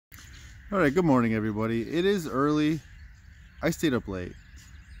Alright, good morning everybody. It is early. I stayed up late.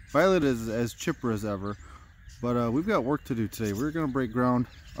 Violet is as chipper as ever, but we've got work to do today. We're going to break ground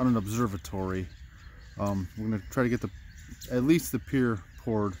on an observatory. We're going to try to get at least the pier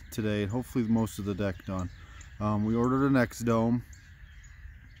poured today, and hopefully most of the deck done. We ordered a Nexdome,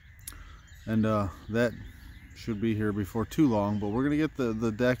 and that should be here before too long, but we're going to get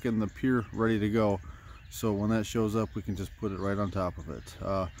the deck and the pier ready to go, so when that shows up we can just put it right on top of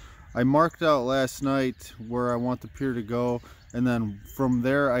it. I marked out last night where I want the pier to go, and then from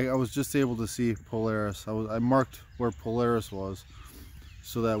there I was just able to see Polaris. I marked where Polaris was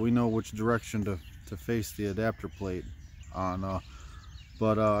so that we know which direction to face the adapter plate on. I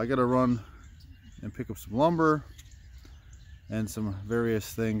gotta run and pick up some lumber and some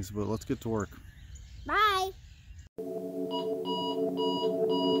various things, but let's get to work. Bye.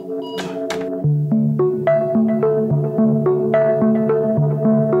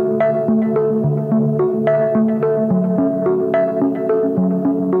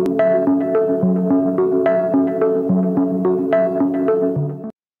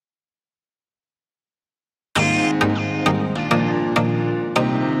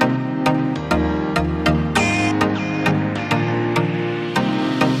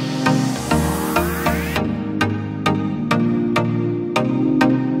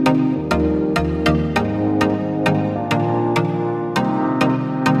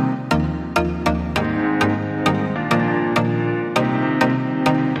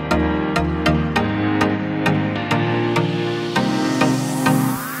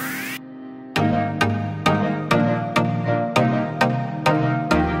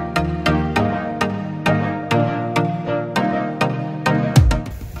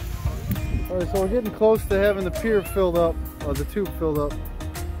 So we're getting close to having the pier filled up, the tube filled up.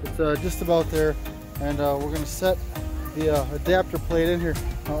 It's just about there, and we're going to set the adapter plate in here.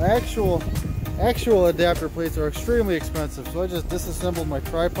 Now actual adapter plates are extremely expensive, so I just disassembled my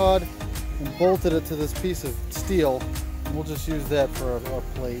tripod and bolted it to this piece of steel, and we'll just use that for a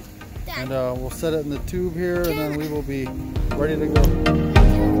plate. And we'll set it in the tube here, and then we will be ready to go.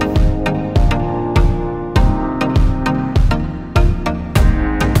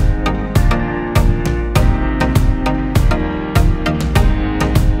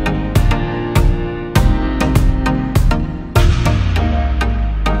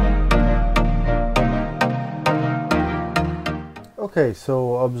 Okay,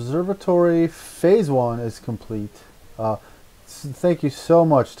 so Observatory Phase 1 is complete. Thank you so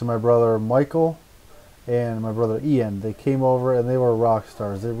much to my brother Michael and my brother Ian. They came over and they were rock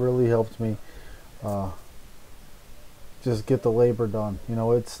stars. They really helped me just get the labor done. You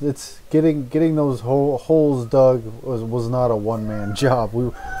know, it's getting those holes dug was not a one-man job.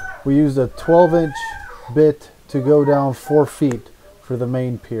 We used a 12-inch bit to go down 4 feet for the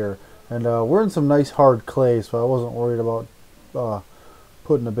main pier, and we're in some nice hard clay, so I wasn't worried about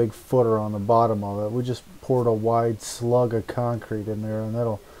putting a big footer on the bottom of it. We just poured a wide slug of concrete in there, and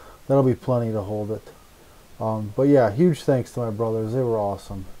that'll be plenty to hold it. But yeah, huge thanks to my brothers. They were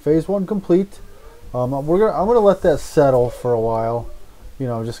awesome. Phase 1 complete. I'm gonna let that settle for a while. You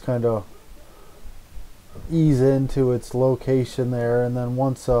know, just kind of ease into its location there, and then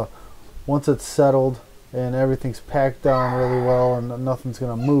once it's settled and everything's packed down really well and nothing's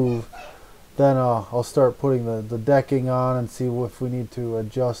gonna move, then I'll start putting the decking on and see if we need to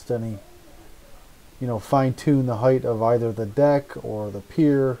adjust any, you know, fine-tune the height of either the deck or the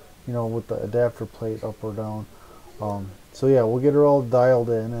pier, you know, with the adapter plate up or down. So yeah, we'll get her all dialed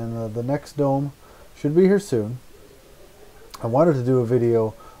in, and the Nexdome should be here soon. I wanted to do a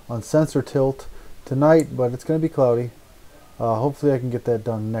video on sensor tilt tonight, but it's going to be cloudy. Hopefully I can get that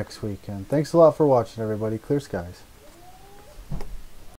done next week. And thanks a lot for watching, everybody. Clear skies.